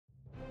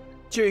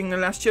During the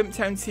last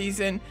Jumptown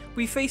season,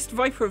 we faced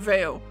Vipera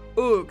Veil,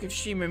 ORG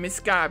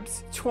Vipera Veil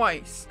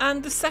twice,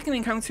 and the second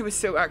encounter was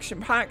so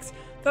action-packed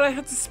that I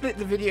had to split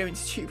the video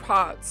into 2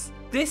 parts.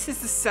 This is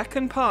the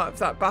second part of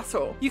that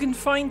battle. You can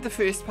find the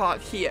first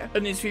part here,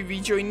 and as we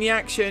rejoin the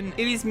action,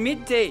 it is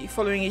midday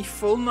following a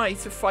full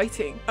night of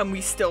fighting, and we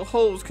still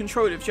hold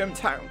control of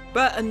Jumptown.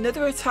 But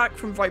another attack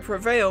from Vipera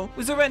Veil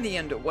was already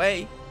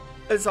underway.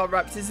 As our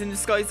Raptors in the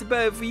skies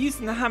above were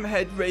using the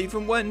hammerhead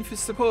Raven 1 for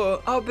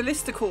support, our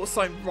ballista call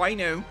sign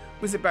Rhino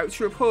was about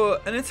to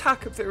report an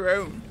attack of their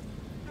own.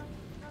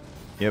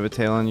 You have a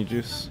tail on you,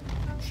 Juice?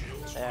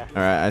 Yeah.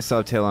 Alright, I still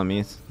have tail on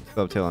me.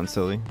 Still have tail on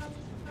Silly.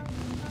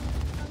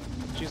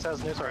 Juice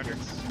has new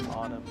targets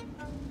on him.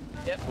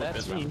 Yep,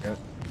 that's me.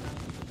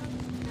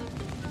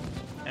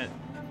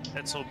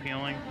 That's so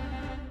appealing.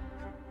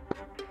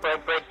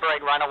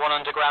 Break, Rhino 1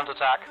 underground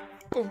attack.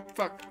 Oh,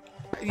 fuck.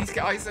 I need to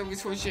get eyes over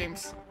towards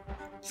James.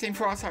 Same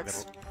for our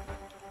attacks.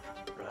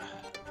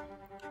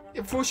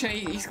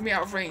 Unfortunately, he's going to be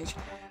out of range.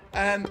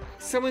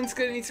 Someone's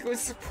going to need to go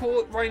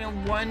support Rhino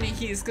 1.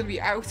 He is going to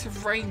be out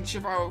of range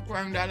of our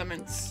ground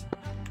elements.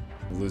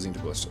 Losing to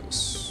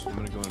ballistas. I'm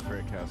gonna go in for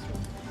a castle.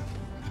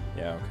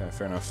 Yeah, okay,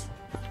 fair enough.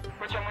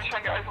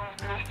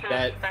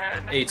 That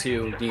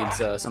A2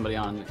 needs somebody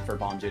on for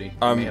bomb duty. May have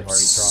already dropped.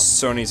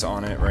 Sony's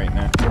on it right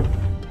now.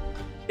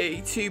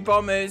 A2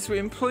 bombers were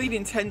employed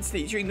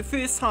intensely during the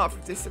first half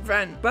of this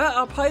event, but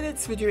our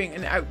pilots were doing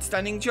an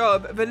outstanding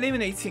job of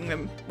eliminating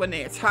them when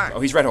they attacked. Oh,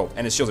 he's red hole,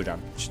 and his shields are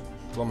down.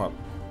 Blow him up.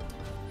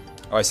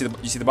 Oh, you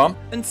see the bomb?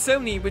 And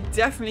Sony would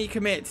definitely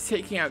commit to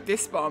taking out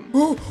this bomb.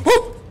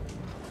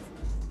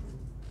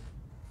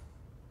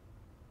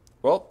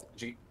 Well,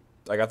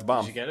 I got the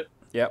bomb. Did you get it?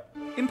 Yep.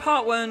 In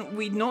part 1,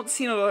 we'd not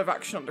seen a lot of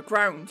action on the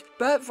ground,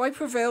 but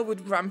Vipera Veil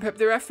would ramp up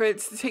their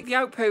efforts to take the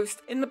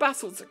outpost in the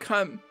battle to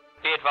come.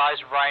 Be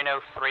advised,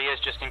 Rhino 3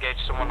 has just engaged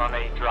someone on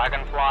a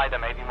Dragonfly. There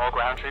may be more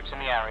ground troops in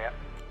the area.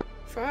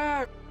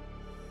 Fuck.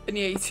 And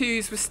the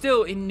A2s were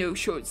still in no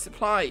short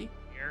supply.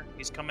 Here,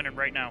 he's coming in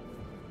right now.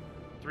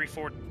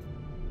 340.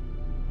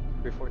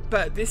 340.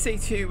 But this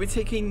A2 would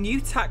take a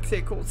new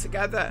tactic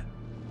altogether.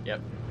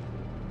 Yep.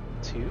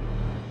 2.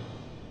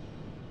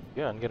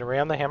 Yeah, I'm gonna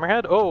ram the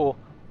hammerhead.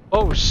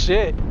 Oh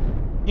shit!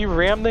 He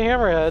rammed the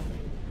hammerhead.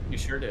 You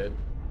sure did.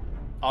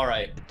 All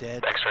right.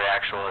 X-ray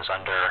actual is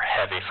under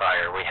heavy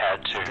fire. We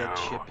had to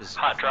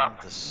hot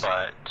drop,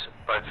 but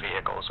both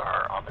vehicles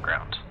are on the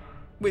ground.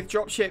 With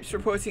dropships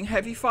reporting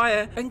heavy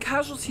fire and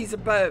casualties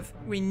above,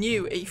 we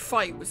knew a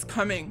fight was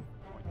coming.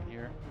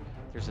 Here,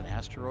 there's an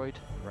asteroid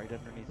right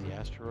underneath the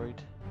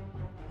asteroid.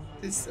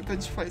 There's a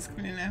bunch of fights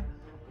coming in now.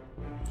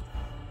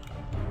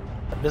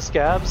 Miss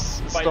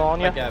Gabs, still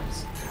on you?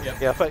 Gabs.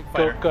 Yep.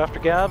 Yeah, go after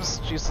Gabs.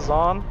 Juice is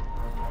on.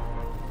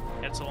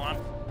 Edsel on.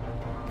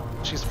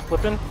 She's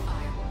flipping.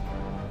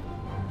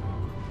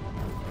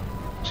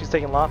 She's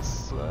taking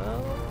lots.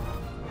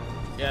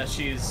 Yeah,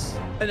 she's...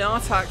 An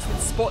Artax would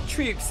spot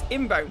troops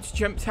inbound to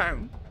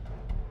Jumptown.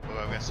 Oh,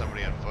 I've got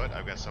somebody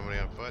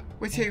on foot.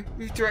 With who?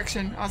 Which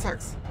direction?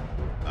 Artax.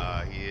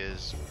 He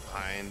is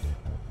behind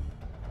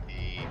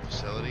the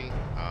facility,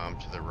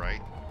 to the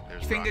right.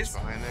 There's Fingers.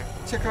 rocks behind there.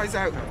 Check eyes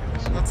out.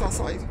 That's our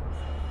side.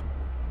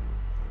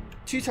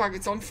 2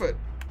 targets on foot.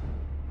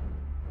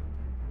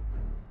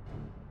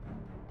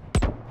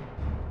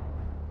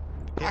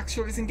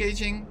 Actual is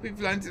engaging. We've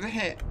landed a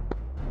hit.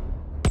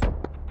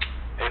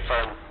 Hey,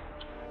 firm.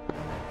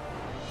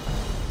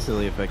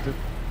 Silly effective.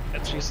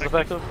 She's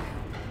effective.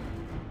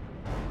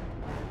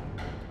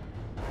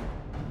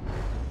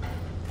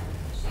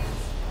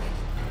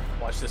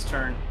 Watch this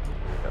turn.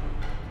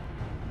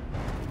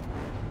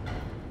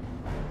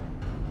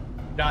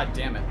 God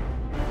damn it.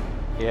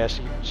 Yeah,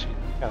 she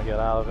gotta get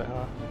out of it,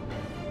 huh?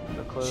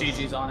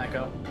 CG's on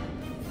Echo.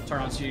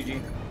 Turn on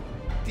CG.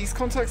 These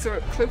contacts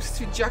are close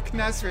to Jack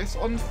Nazareth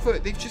on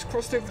foot. They've just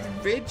crossed over the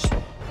ridge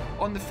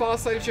on the far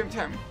side of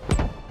Jumptown.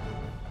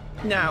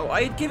 Now,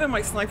 I had given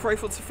my sniper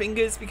rifle to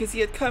Fingers because he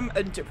had come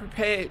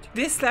underprepared.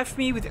 This left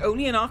me with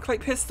only an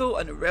arc-light pistol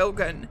and a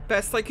railgun.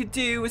 Best I could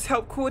do was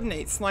help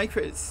coordinate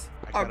snipers.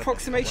 Our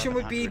approximation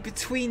would be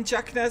between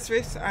Jack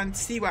Nazareth and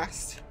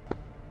C-West.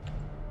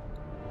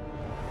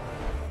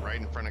 Right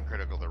in front of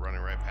critical. They're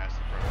running right past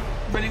the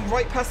front. Running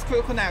right past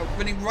critical now.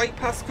 Running right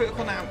past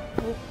critical now.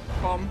 Oh,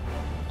 bomb.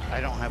 I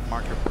don't have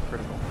marker for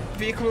critical.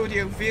 Vehicle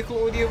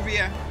audio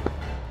rear.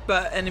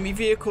 But enemy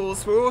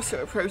vehicles were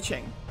also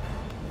approaching.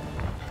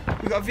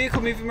 We got a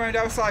vehicle moving around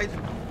outside.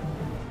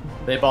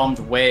 They bombed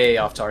way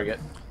off target.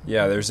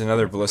 Yeah, there's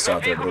another ballista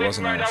out there, but it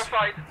wasn't ours.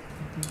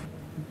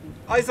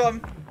 Eyes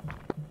on.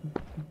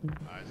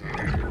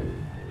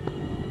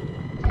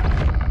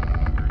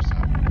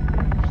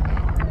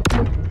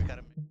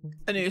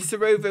 An Ursa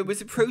rover was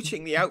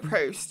approaching the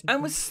outpost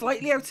and was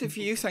slightly out of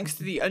view thanks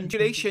to the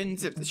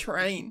undulations of the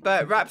terrain,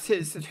 but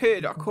Raptors had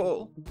heard our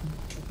call.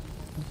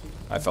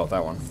 I felt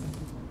that one.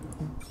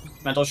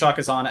 Mental shock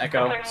is on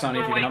Echo.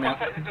 Sony, if you can help me out.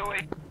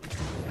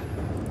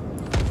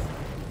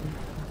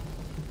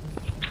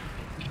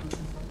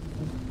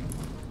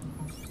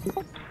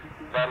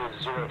 That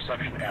is 0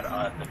 exception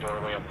at the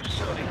doorway of the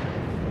facility.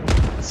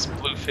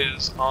 Sploof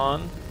is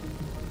on.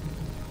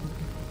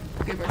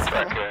 Okay, but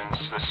Raccoons,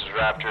 this is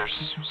Raptors.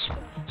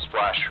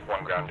 Splash,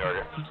 1 ground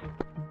target.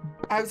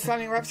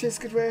 outstanding Raptors,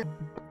 good work.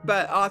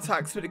 But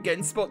Artax would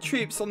again spot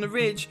troops on the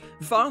ridge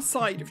far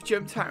side of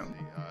Jumptown.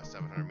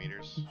 700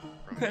 meters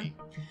from Okay. me.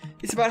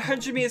 It's about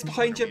 100 meters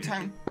behind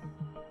Jumptown.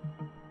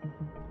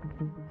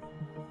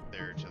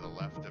 They're to the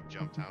left of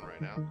Jumptown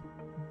right now,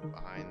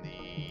 behind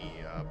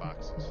the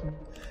boxes.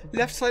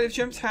 Left side of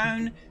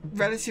Jumptown,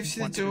 relative to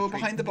the 1, 2, door, 3,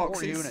 behind the 4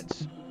 boxes.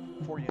 units.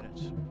 4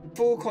 units.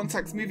 4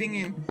 contacts moving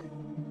in.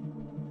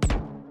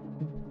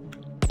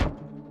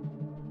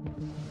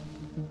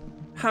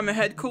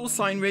 Hammerhead call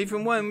sign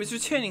Raven 1 was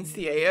returning to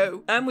the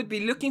AO and would be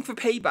looking for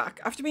payback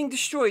after being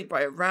destroyed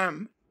by a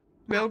ram.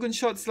 Railgun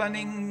shots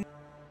landing.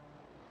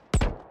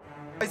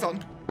 Eyes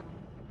on.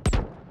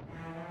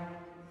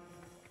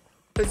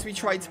 As we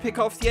tried to pick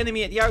off the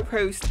enemy at the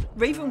outpost,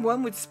 Raven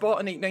 1 would spot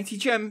an 890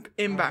 jump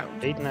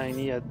inbound.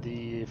 890 at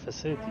the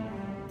facility.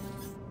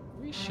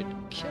 We should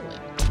kill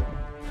it.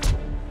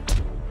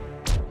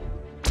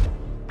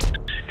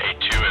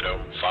 A2 at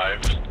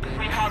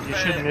 05. You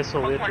should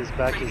missile it, his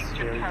back is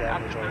very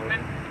damaged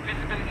already.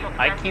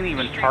 I can't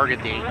even target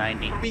the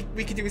 890.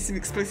 We could do with some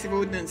explosive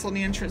ordnance on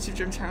the entrance of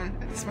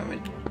Jumptown at this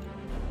moment.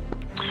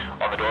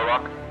 On the door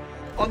lock?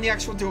 On the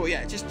actual door,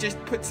 yeah,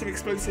 just put some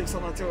explosives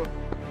on our door.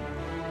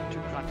 2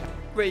 contact.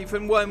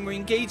 Raven 1 were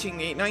engaging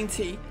the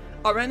 890.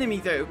 Our enemy,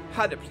 though,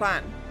 had a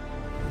plan.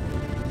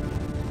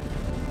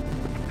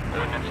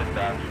 Ordnance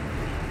inbound.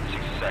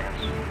 60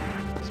 seconds.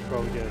 It's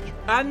probably good.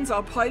 And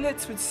our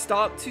pilots would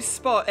start to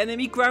spot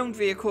enemy ground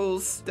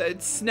vehicles that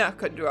had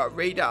snuck under our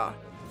radar.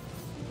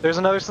 There's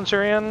another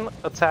Centurion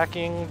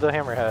attacking the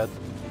Hammerhead.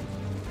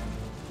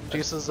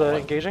 Juice is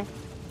engaging.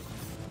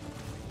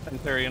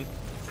 Centurion.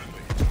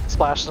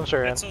 Splash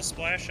Centurion. It's a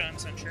splash on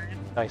Centurion.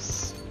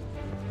 Nice.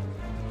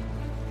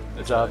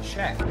 Good job.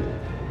 Shack.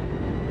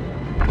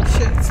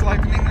 Shit, it's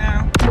lightning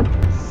now.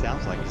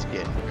 Sounds like it's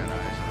getting. Got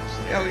eyes on the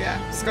stairs. Oh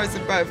yeah, skies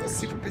above are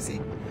super busy.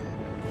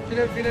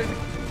 Reload.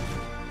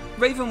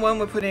 Raven 1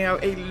 were putting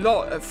out a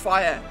lot of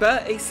fire,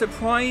 but a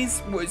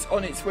surprise was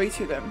on its way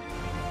to them.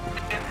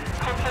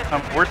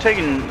 We're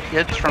taking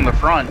hits from the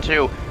front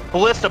too.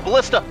 Ballista!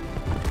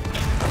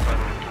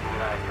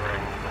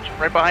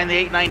 Right behind the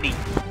 890.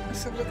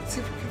 Let's have a look and see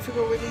if we can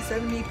figure out where these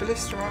enemy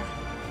ballista are.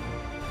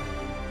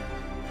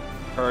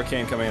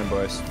 Hurricane coming in,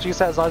 boys. Juice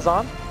has eyes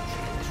on.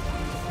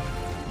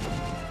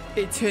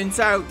 It turns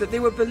out that they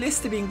were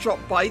ballista being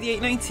dropped by the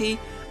 890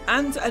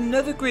 and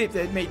another group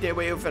that had made their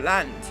way over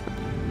land.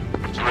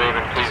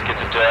 Raven, please get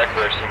to deck.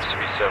 There seems to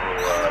be several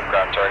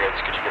ground targets.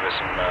 Could you give us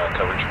some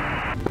coverage?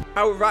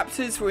 Our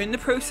Raptors were in the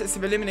process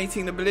of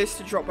eliminating the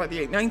ballista dropped by the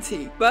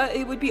 890, but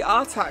it would be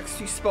our tax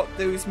to spot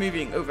those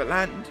moving over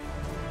land.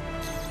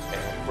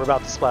 We're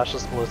about to splash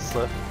this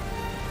Ballista.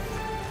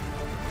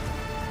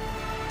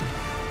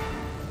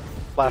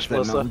 Splash Is that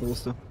mountain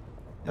Ballista. ballista?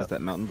 Is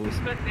that mountain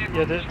ballista?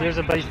 Yeah, there's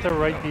a ballista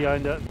right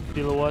behind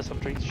below us. I'm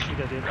trying to shoot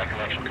at it.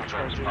 Connection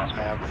confirmed.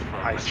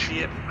 I see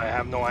it. I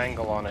have no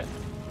angle on it.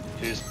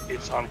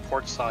 It's on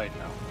port side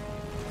now.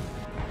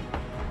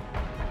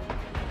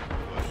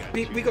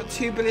 We got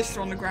 2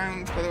 ballista on the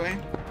ground, by the way.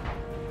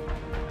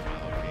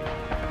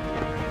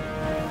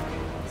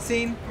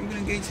 Scene, I'm gonna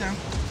engage now.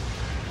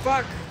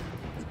 Fuck!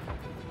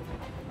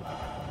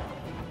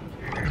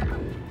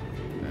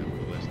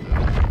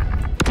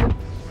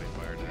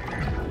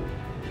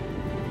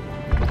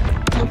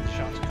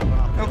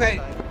 Okay,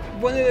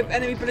 one of the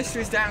enemy ballista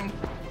is down.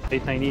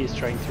 890 is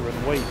trying to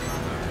run away.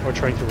 Or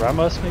trying to ram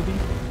us, maybe?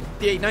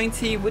 The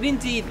 890 would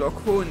indeed lock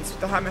horns with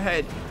the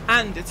Hammerhead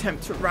and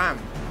attempt to ram.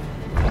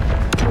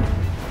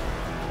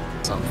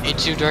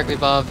 A2 directly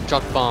above,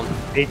 drop bomb.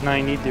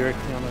 890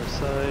 directly on our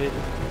side.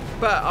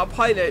 But our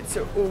pilots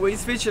are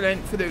always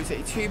vigilant for those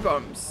A2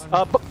 bombs.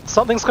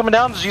 Something's coming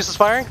down. Juice is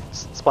firing.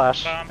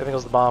 Splash. Bomb. I think it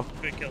was the bomb.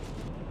 Good kill.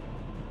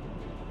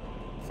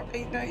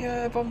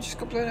 Yeah, bomb just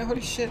got blown out.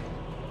 Holy shit.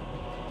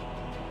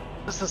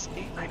 This is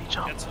 890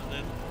 jump. That's what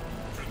did.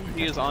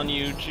 He is on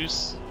you,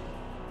 Juice.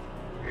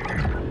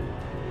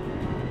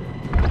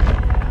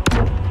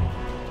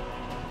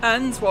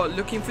 And while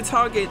looking for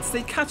targets,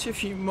 they catch a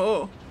few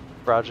more.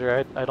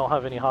 Roger, I don't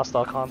have any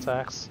hostile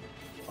contacts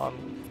on.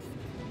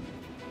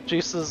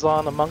 Juice is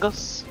on Among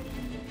Us.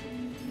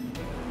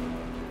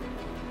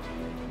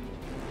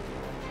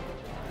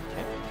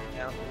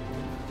 Yeah.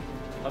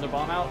 Another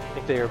bomb out. I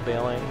think they are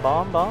bailing.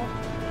 Bomb.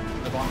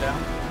 The bomb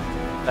down.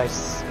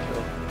 Nice.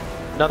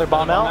 Another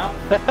bomb out.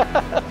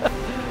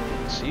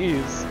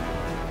 Jeez.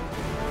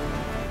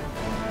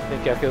 I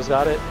think Gecko's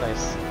got it.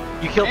 Nice.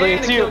 You killed the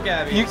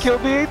A2. You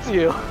killed the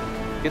A2.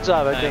 Good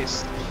job, I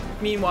Nice. think.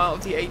 Meanwhile,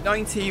 the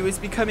 890 was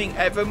becoming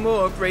ever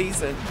more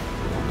brazen.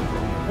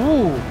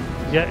 Ooh!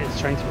 Yeah, it's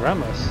trying to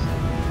ram us.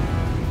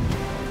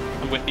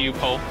 I'm with you,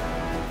 Paul.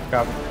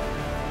 Grab it.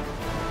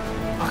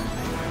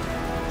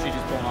 She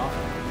just blown off.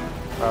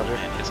 Roger.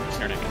 And his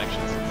internet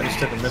connections. I just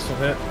took a missile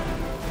hit.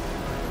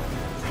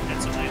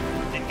 That's a win.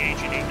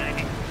 Engaging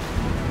 890.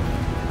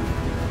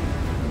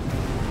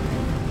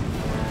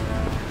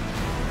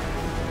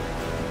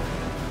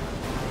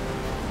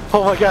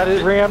 Oh my god,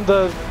 it rammed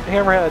the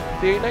hammerhead.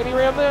 The 890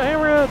 rammed the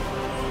hammerhead.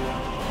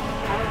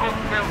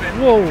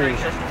 Whoa!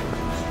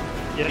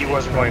 He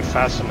wasn't going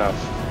fast enough.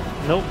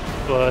 Nope,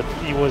 but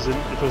he wasn't.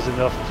 It was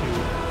enough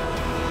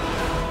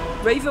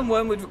to. Raven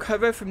 1 would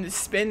recover from the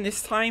spin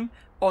this time.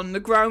 On the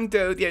ground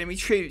though, the enemy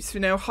troops were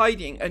now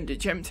hiding under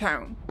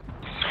Jumptown.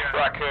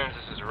 Raccoons,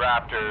 this is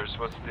Raptors.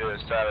 What's the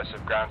status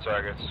of ground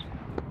targets?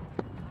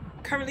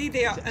 Currently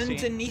they are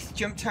underneath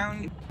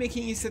Jumptown,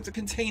 making use of the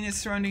containers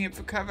surrounding it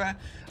for cover.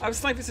 Our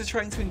snipers are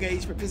trying to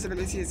engage, but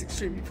visibility is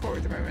extremely poor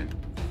at the moment.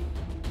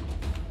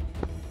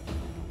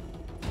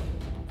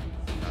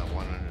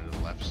 One under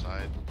the left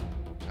side,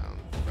 down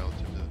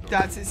relative to the door.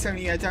 That's it,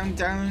 Sony. Yeah, down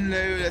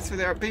low. That's where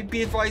they are.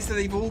 Be advised that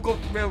they've all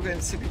got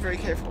railguns, so be very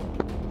careful.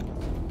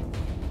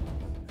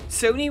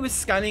 Sony was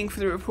scanning for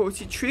the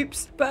reported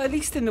troops, but at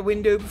least in the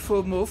window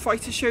before more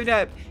fighters showed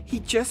up, he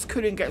just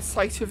couldn't get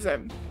sight of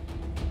them.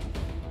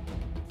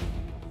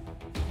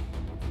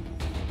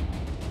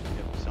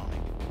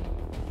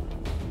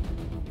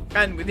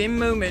 And within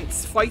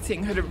moments,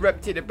 fighting had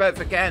erupted above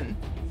again.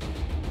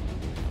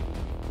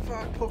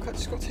 Fuck, Polecat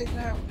just got taken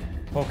out.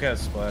 Polecat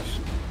splashed.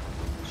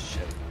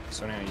 Shit.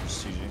 So now you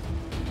use CG.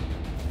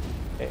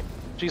 Hey,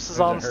 Juice is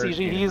on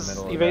CG, he's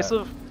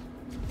evasive.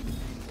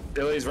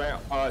 Silly's right.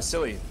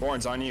 Silly,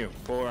 Born's on you.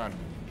 Pull around.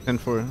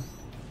 10-4.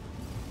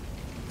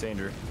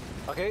 Danger.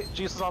 Okay,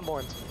 Juice is on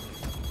Borns.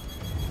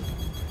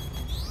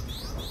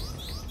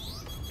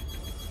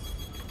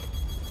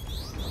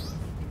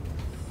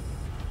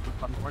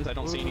 On Borns, I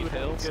don't see any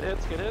pills. Good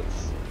hits, good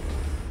hits.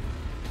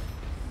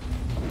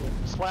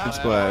 Splash.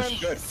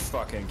 Splash. Good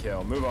fucking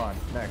kill. Move on.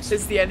 Next.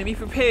 As the enemy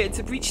prepared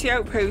to breach the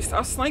outpost,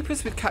 our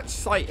snipers would catch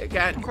sight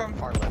again.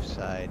 Far left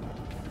side.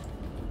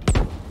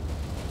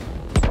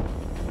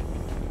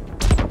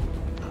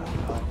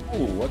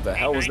 Ooh, what the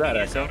hell was that,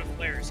 Echo? Out of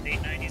flares.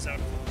 890's out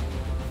of.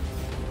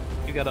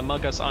 You got a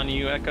mug us on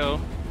you,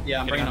 Echo.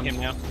 Yeah, I'm bringing him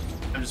now.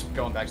 I'm just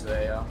going back to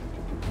the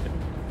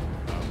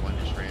One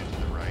just ran to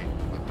the right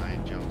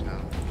behind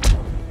Jumptown.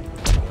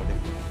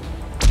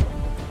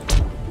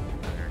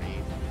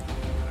 Underneath.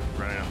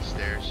 Running up the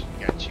stairs.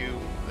 You got two.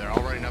 They're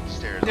all running up the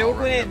stairs. They're all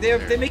going in.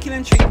 They're making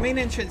entry. Main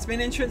entrance.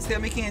 They're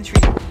making entry.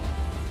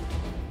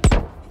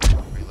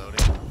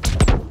 Reloading.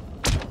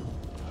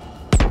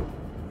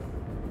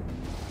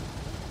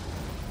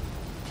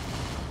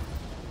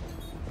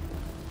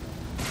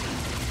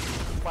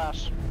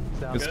 Splash.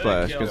 Good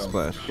splash, good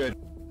splash. Good.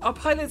 Our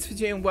pilots were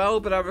doing well,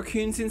 but our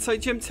raccoons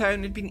inside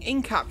Jumptown had been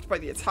incapped by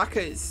the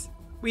attackers.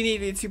 We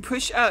needed to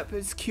push up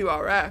as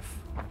QRF.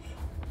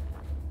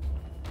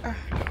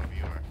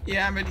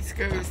 Yeah, I'm ready to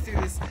go. Let's do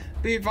this.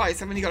 Be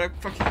advised, I've only got a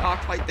fucking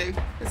arc light though.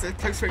 It's a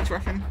close range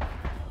weapon.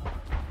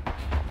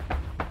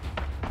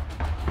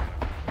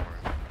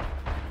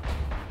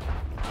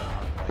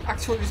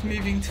 Actual is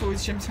moving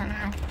towards Jumptown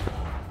now.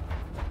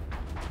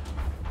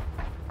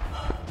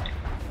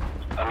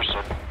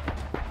 Understood.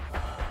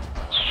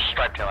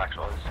 Stripe tail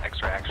actual is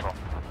X-ray actual.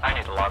 I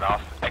need to log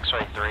off.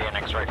 X-ray 3 and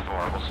X-ray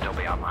 4 will still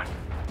be online.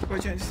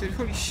 Roger, understood.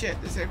 Holy shit,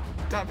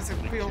 that was a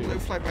real low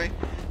flyby.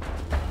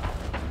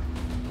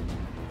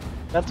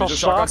 Mental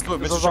shock.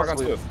 Mr. Shock on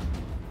spoof.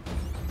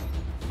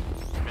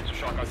 Mr.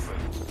 Shock on spoof.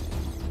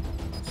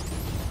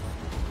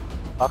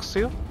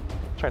 Oxu?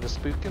 Trying to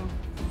spook him.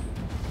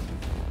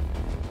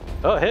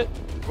 Oh, hit.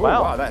 Ooh,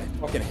 Wow. Wow, that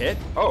fucking hit.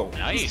 Oh,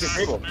 Nice. he's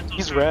disabled.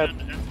 He's red.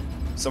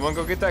 Someone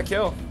go get that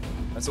kill.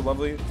 That's a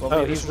lovely, lovely.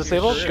 Oh, he's addition to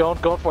your disabled?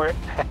 career. Going for it.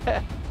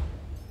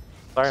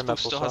 Sorry, Spoof mental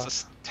still shock.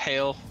 has a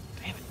tail.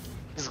 Damn it.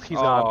 He's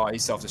Oh, gone.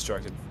 he's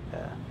self-destructed.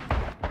 Yeah.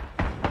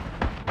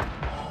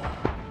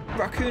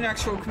 Raccoon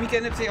actual, can we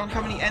get an update on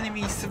how many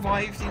enemies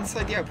survived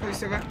inside the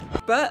outpost over?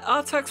 But our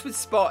attacks would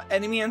spot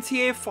enemy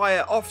anti-air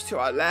fire off to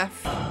our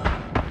left. Kenny,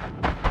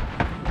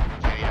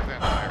 I've got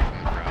fire from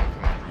the ground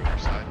coming from your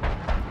side.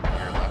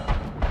 Your left.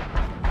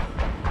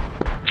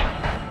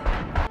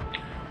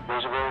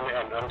 Visible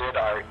and Undead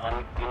are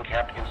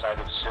uncapped inside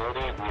the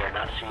facility. We are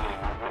not seeing any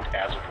movement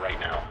as of right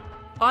now.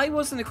 I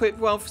wasn't equipped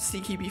well for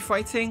CQB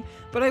fighting,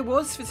 but I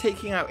was for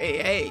taking out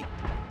AA.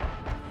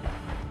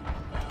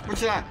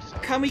 Roger that.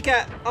 Can we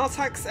get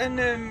Artax and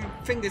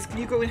Fingers? Can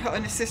you go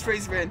and assist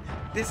Razorman?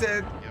 There's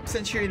a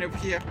Centurion over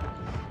here.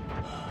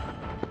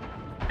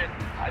 There's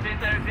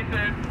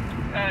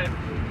a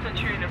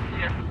Centurion over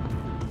here.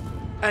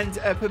 And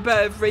up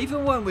above,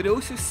 Raven 1 would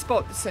also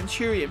spot the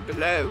Centurion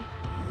below.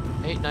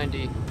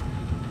 890.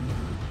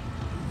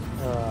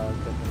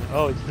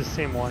 Oh, it's the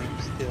same one.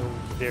 Still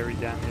very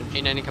damaged.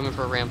 890 coming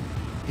for a ram.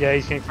 Yeah,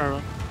 he's getting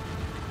from.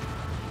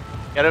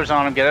 Get those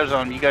on him, get those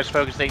on him. You guys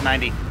focus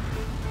 890.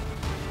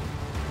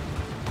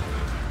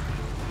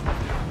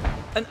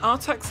 And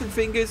Artax and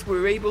Fingers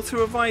were able to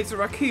revive the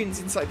raccoons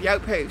inside the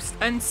outpost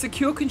and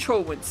secure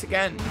control once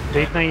again.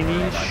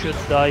 890 should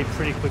die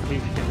pretty quickly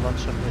if you can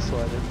launch a missile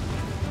at it.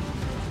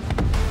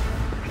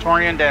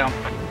 Torian down.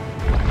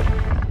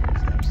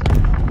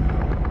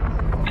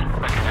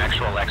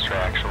 Actual, X-ray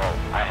actual.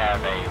 I have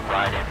a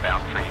ride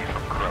inbound for you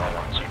from Krill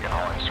once you can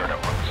all insert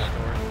at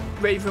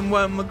once. Raven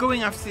 1 were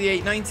going after the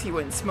 890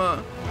 once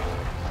more.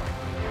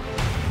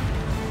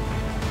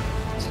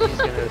 He's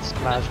gonna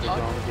smash the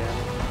ground again.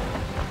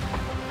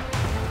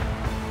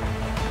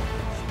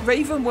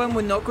 Raven 1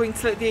 were not going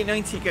to let the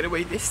A90 get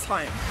away this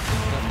time.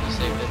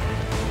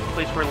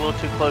 Please, we're a little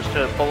too close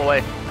to pull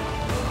away.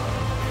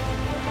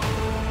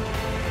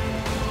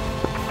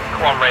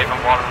 Come on, Raven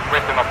 1,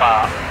 rip him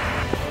apart.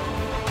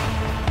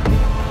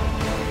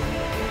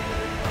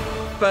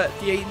 But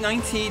the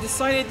A90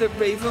 decided that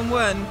Raven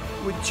 1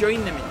 would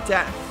join them in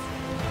death.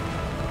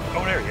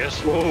 Oh, there he is.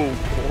 Whoa,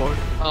 boy.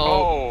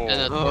 Oh.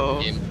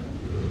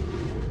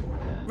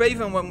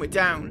 Raven 1 were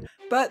down,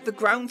 but the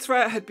ground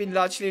threat had been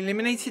largely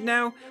eliminated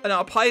now, and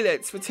our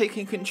pilots were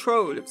taking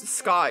control of the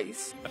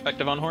skies.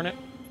 Effective on Hornet?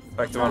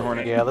 Effective on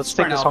Hornet. Yeah, let's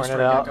take this Hornet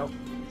out.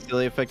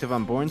 Really effective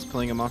on Borns,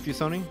 pulling him off you,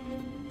 Sony.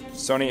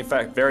 Sony,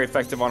 very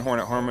effective on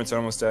Hornet. Hornet's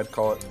almost dead.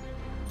 Call it.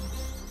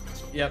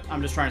 Yep,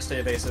 I'm just trying to stay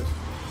evasive.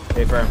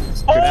 Hey, firm.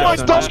 Oh my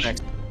job, gosh!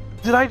 Next.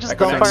 Did I just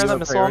Echo gunfire next. that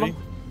missile on him?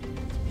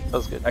 That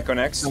was good. Echo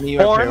next. Born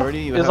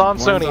is on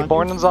Sony.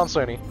 Born is on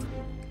Sony.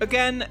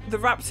 Again, the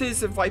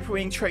Raptors are Viper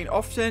Wing trained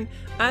often,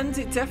 and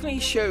it definitely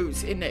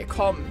shows in their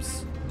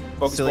comms.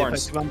 Focus Silly Borns.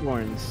 effective on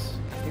Borns.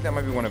 I think that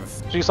might be one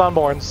of. She's on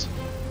Borns.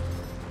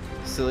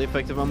 Silly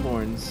effective on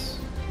Borns.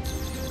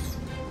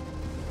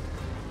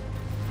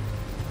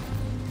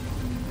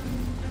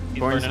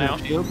 Borns burning out.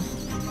 shield.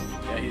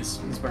 Yeah, he's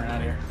burning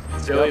out here.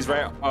 Silly's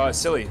right.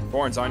 Silly.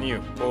 Borns on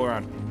you. Pull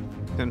around.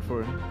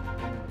 10-4.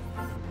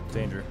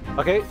 Danger.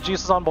 Okay,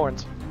 Jesus on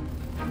Borns.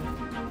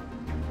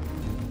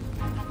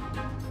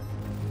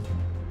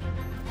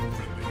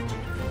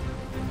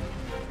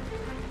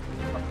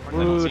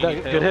 Ooh,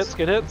 good hits,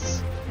 good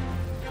hits.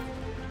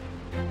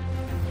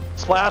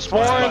 Splash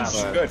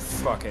Borns! Good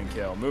fucking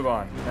kill. Move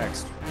on.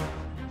 Next.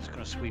 Just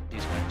gonna sweep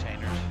these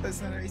containers.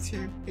 There's another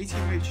A2.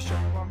 A2 may have just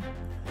dropped a bomb.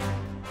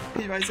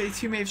 Anyways,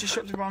 A2 may have just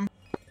dropped a bomb.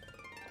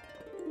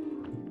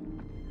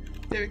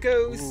 There it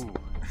goes. Ooh.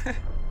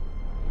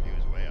 He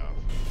was way off.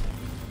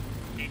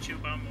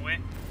 A2 bomb away.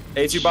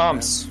 A2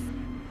 bombs.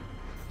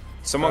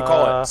 Someone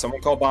call it.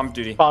 Someone call bomb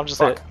duty. Bomb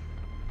just hit.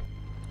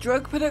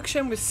 Drug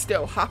production was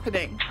still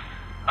happening.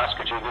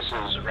 Oscar 2, this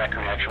is Raccoon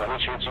Actual.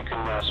 Any chance you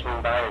can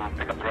swing by and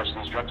pick up the rest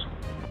of these drugs?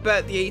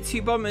 But the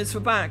A2 bombers were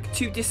back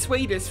to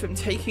dissuade us from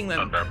taking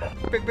them.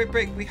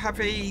 Brick, we have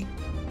a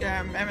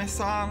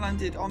MSR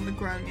landed on the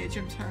ground near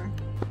Jumptown.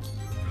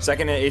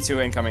 Second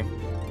A2 incoming.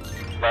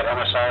 That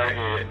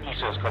MSR,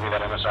 ESA is telling me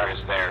that MSR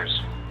is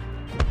theirs.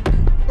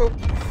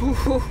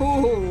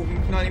 Oh,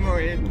 not anymore,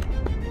 Ian.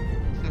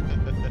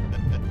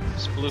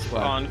 Sploof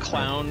on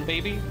Clown,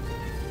 baby.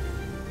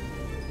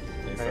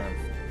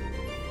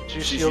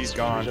 She's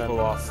gone.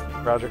 Pull off.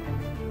 Roger.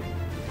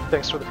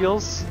 Thanks for the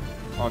heals.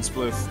 On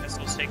Sploof.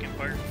 Missile's taking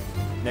fire.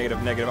 Negative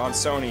on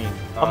Sony.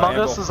 Among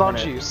Anvil, Us is on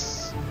Hornet.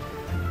 Juice.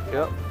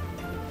 Yep.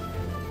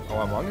 Oh,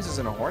 Among Us is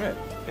in a Hornet.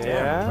 Yeah.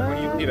 Damn.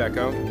 When you leave,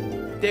 Echo.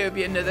 There would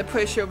be another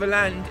push over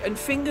land, and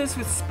Fingers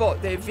would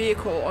spot their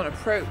vehicle on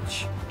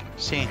approach.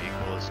 See.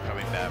 Vehicle is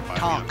coming back by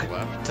Tonk. the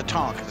left. It's a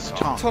tonk. It's a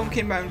tonk. Tonk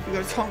inbound. We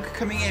got a Tonk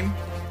coming in.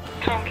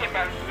 Tonk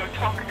inbound. We got a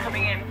Tonk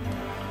coming in.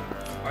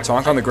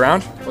 Tonk on the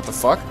ground? What the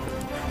fuck?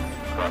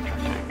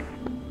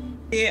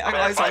 Yeah, I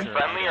got eyes on.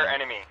 Friendly or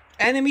enemy?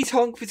 Enemy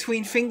Tonk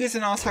between Fingers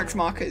and Artag's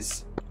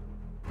markers.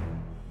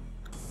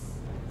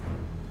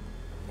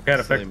 Got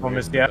effective on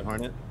this gap.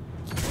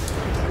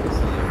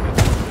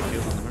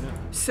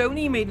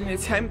 Sony made an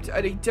attempt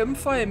at a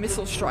dumbfire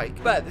missile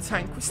strike, but the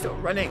tank was still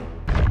running.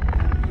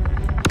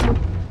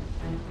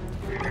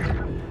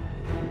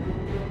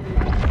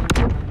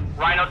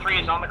 Rhino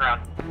 3 is on the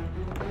ground.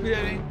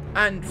 Really?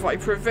 And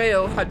Vipera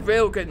Veil had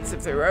railguns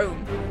of their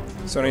own.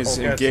 Sony's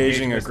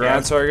engaging a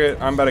ground target.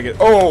 I'm about to get.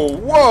 Oh,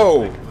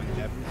 whoa!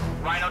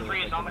 Rhino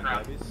 3 is on the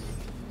ground.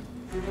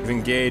 We've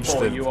engaged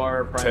Cole, the you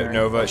are primary.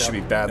 Nova. Should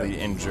be badly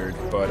injured,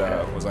 but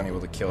was unable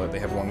to kill it. They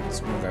have one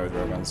guy with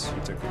railguns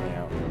who took me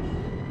out.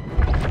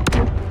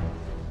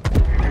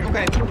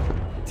 Okay,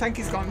 tank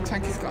is gone,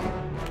 tank is gone.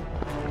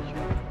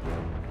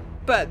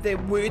 But there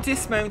were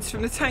dismounts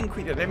from the tank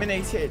we'd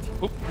eliminated.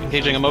 Oop,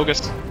 engaging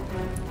Amogus.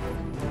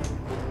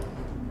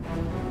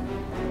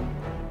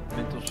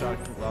 Mental shock,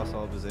 lost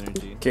all of his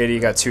energy. Katie, you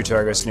got 2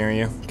 targets near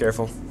you.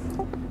 Careful.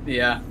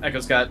 Yeah,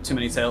 Echo's got too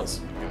many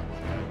tails.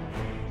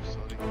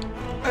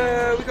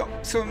 We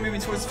got someone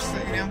moving towards the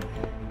facility now.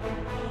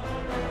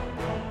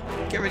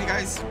 Get ready,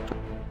 guys.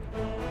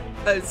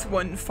 As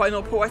one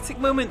final poetic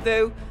moment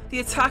though, the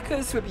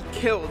attackers would be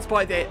killed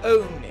by their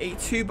own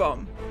A2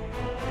 bomb.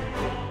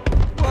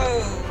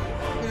 Whoa!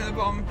 Another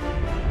bomb.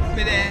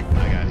 Mid-air.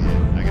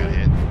 I got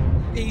hit.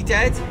 Are you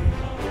dead?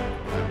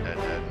 I'm dead.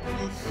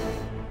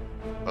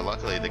 But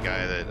luckily the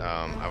guy that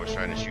I was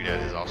trying to shoot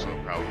at is also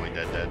probably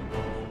dead.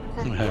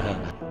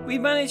 We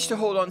managed to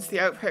hold on to the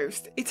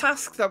outpost, a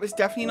task that was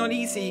definitely not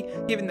easy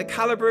given the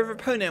caliber of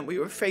opponent we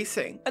were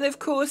facing. And of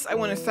course I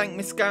want to thank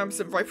Miss Gabs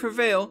and Vipera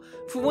Veil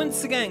for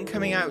once again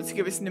coming out to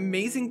give us an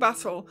amazing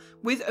battle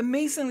with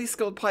amazingly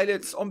skilled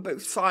pilots on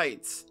both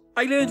sides.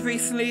 I learned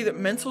recently that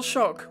Mental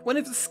Shock, one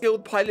of the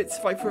skilled pilots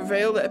of Vipera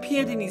Veil that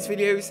appeared in these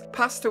videos,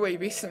 passed away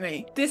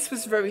recently. This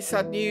was very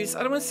sad news,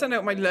 and I want to send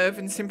out my love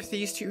and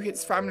sympathies to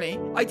his family.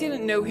 I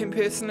didn't know him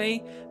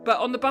personally, but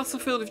on the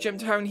battlefield of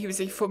Jumptown he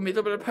was a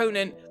formidable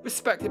opponent,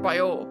 respected by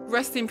all.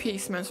 Rest in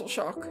peace, Mental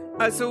Shock.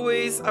 As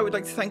always, I would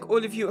like to thank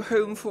all of you at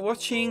home for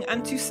watching,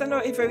 and to send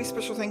out a very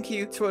special thank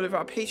you to all of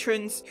our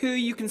patrons, who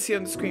you can see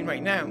on the screen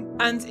right now.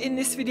 And in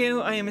this video,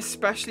 I am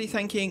especially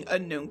thanking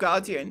Unknown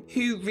Guardian,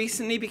 who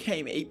recently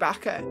became a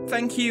backer.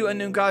 Thank you,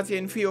 Unknown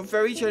Guardian, for your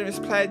very generous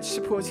pledge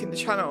supporting the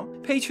channel.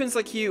 Patrons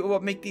like you are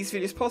what make these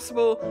videos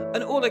possible,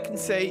 and all I can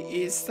say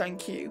is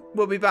thank you.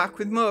 We'll be back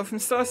with more from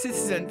Star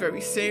Citizen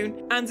very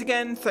soon, and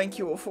again, thank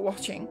you all for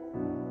watching.